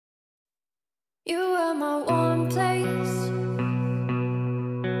You are my warm place.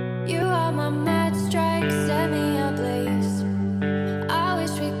 You are my mad strike, set me ablaze. I wish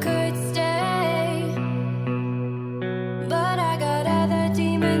we could stay, but I got other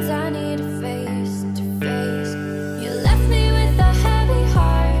demons I need to face, You left me with a heavy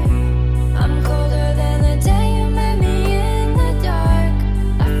heart. I'm colder than the day you met me in the dark.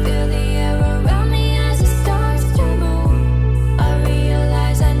 I feel the air around me as it starts to move. I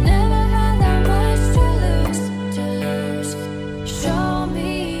realize I never had that much to lose. Show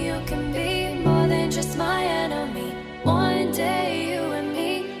me you can be more than just my enemy. One day you and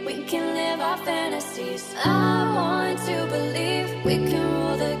me, we can live our fantasies. I want to believe we can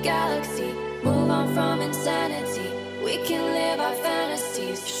rule the galaxy, move on from insanity. We can live our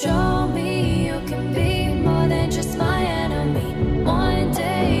fantasies. Show me you can be more than just my enemy. One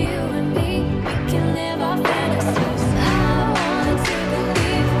day you and me, we can live our fantasies. I want to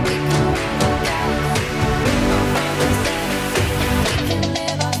believe we can rule the galaxy, move on from insanity. We can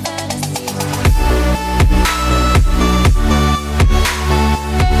live our fantasies.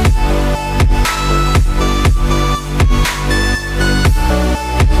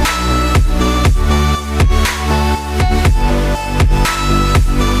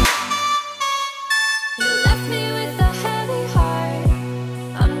 You left me with a heavy heart.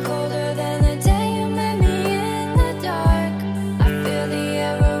 I'm colder than the day you met me in the dark. I feel the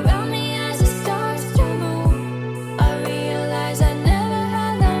air around me as it starts to move. I realize I never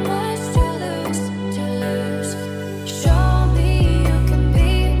had that much to lose. Show me you can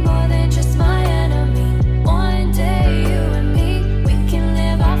be more than just my enemy. One day you and me, we can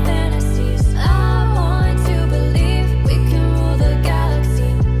live our fantasies. I want to believe we can rule the galaxy,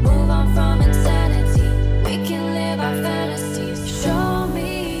 move on from insanity. We can live our fantasies. Show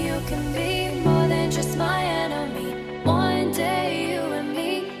me you can be more than just my enemy. One day you and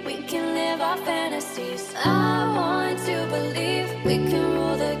me, we can live our fantasies. I want to believe we can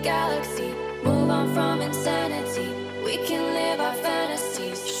rule the galaxy, move on from insanity. We can live our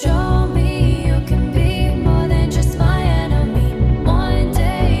fantasies.